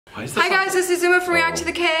Why is this Hi guys, this is Uma from React to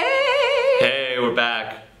the K. Hey, we're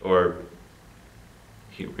back. We're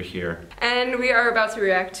here. And we are about to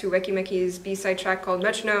react to Weki Meki's B-side track called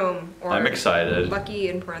Metronome. Or I'm excited. Lucky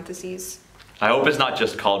in parentheses. I hope it's not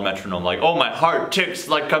just called Metronome, like, oh, my heart ticks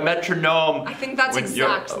like a metronome. I think that's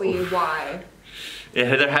exactly why.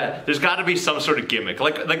 Yeah, there's got to be some sort of gimmick.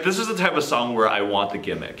 Like this is the type of song where I want the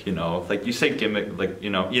gimmick, you know? Like you say gimmick, like you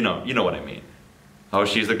know what I mean. Oh,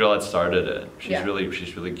 she's the girl that started it. She's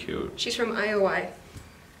really cute. She's from Iowa.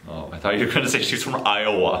 Oh, I thought you were gonna say she's from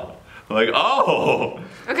Iowa. I'm like, oh.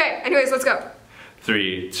 Okay, anyways, let's go.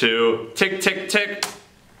 3, 2, tick, tick, tick.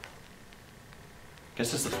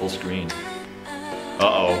 Guess it's the full screen.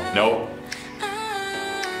 Uh-oh, nope.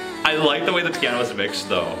 I like the way the piano is mixed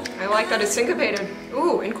though. I like that it's syncopated.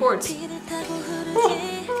 Ooh, in chords.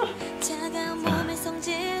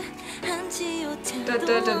 Da,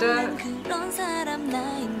 da, da, da.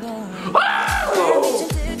 Oh!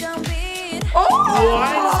 Oh!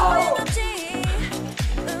 Ah!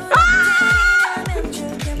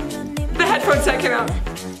 The headphone set came out.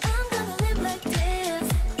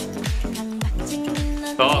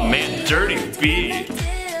 Oh man, dirty beat.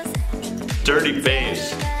 Dirty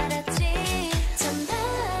bass.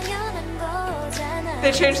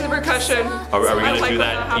 They changed the percussion. Are we gonna do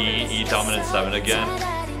that E dominant 7 again?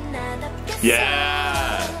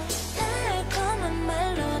 Yeah!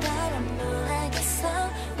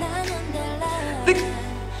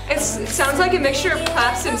 It sounds like a mixture of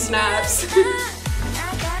claps and snaps.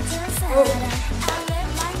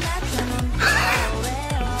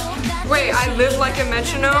 Wait, I live like a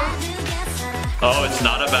metronome? Oh, it's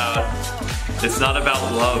not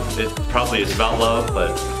about love. It probably is about love,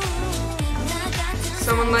 but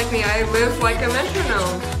someone like me, I live like a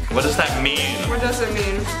metronome. what does that mean? What does it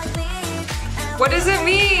mean? What does it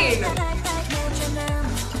mean?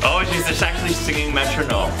 Oh, she's just actually singing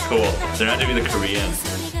metronome. Cool. They're not doing the Korean.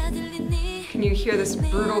 Can you hear this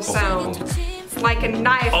brutal sound? Like a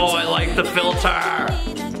knife. Oh, I like the filter.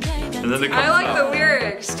 And then I like the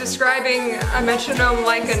lyrics describing a metronome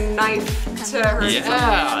like a knife to her.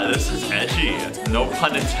 Yeah, this is edgy. No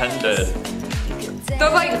pun intended. The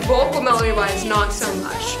like vocal melody wise, not so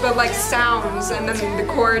much, but like sounds and then the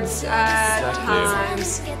chords at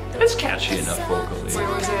times. It's catchy enough vocally. Where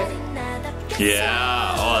was it?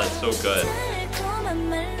 Yeah, oh, that's so good.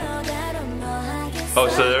 Oh,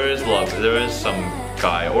 so there is love. There is some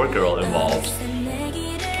guy or girl involved.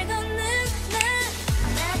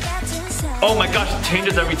 Oh my gosh, it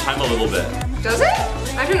changes every time a little bit. Does it?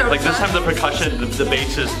 I don't know. Like this time the percussion, the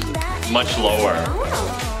bass is much lower.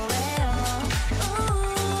 Oh.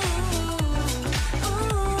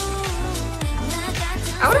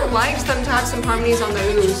 I would have liked them to have some harmonies on the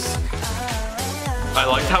ooze. I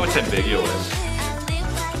liked how it's ambiguous.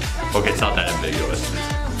 Okay, it's not that ambiguous.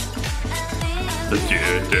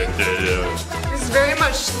 It's very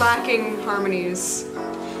much lacking harmonies.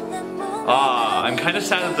 I'm kind of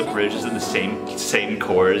sad that the bridge is in the same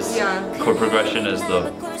chords, chord progression as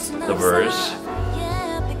the verse.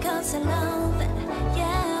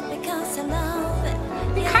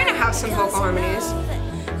 You kind of have some vocal harmonies.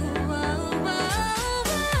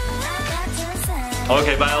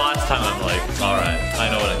 Okay, by the last time I'm like, alright, I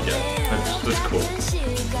know what I'm getting. That's cool.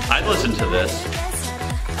 I'd listen to this.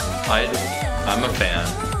 I'm a fan.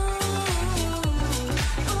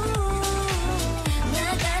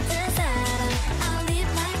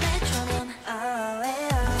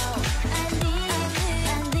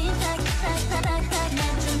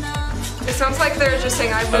 It sounds like they're just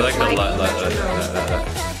saying I live like metronome.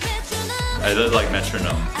 I live like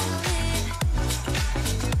metronome.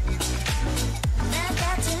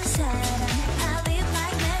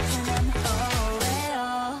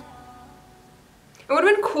 It would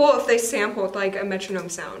have been cool if they sampled like a metronome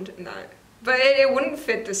sound in that. But it wouldn't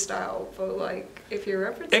fit the style, but like if you're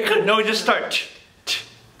referencing No, just start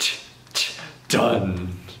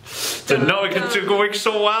done. No, it can work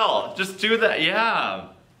so well. Just do that, yeah.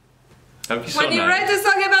 That'd be so when you write a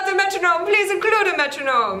song about the metronome, please include a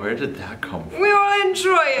metronome. Where did that come from? We will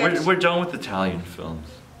enjoy it. We're done with Italian films.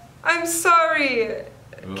 I'm sorry.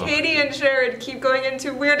 Ugh. Katie and Jared keep going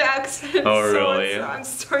into weird accents. Oh, really? So I'm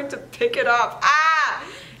starting to pick it up. Ah!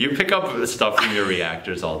 You pick up stuff from your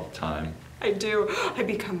reactors all the time. I do. I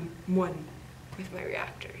become one with my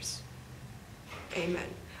reactors. Amen.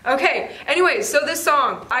 Okay, anyways, so this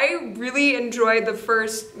song, I really enjoyed the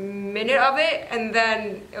first minute of it, and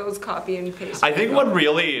then it was copy and paste. I think what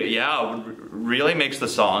really makes the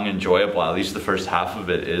song enjoyable, at least the first half of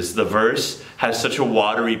it, is the verse has such a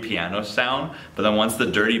watery piano sound, but then once the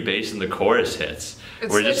dirty bass and the chorus hits,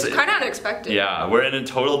 it's kind of unexpected. Yeah, we're in a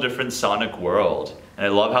total different sonic world. And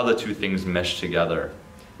I love how the two things mesh together.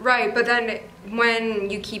 Right, but then when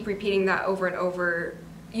you keep repeating that over and over,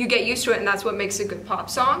 you get used to it, and that's what makes a good pop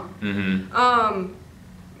song. Mm-hmm.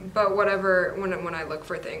 But whatever, when I look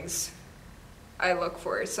for things, I look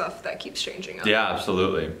for stuff that keeps changing up. Yeah,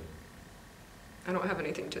 absolutely. I don't have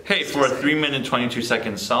anything to Hey, for a 3-minute,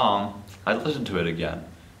 22-second song, I'd listen to it again.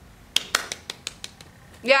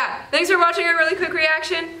 Yeah, thanks for watching our really quick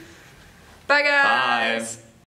reaction. Bye, guys. Bye.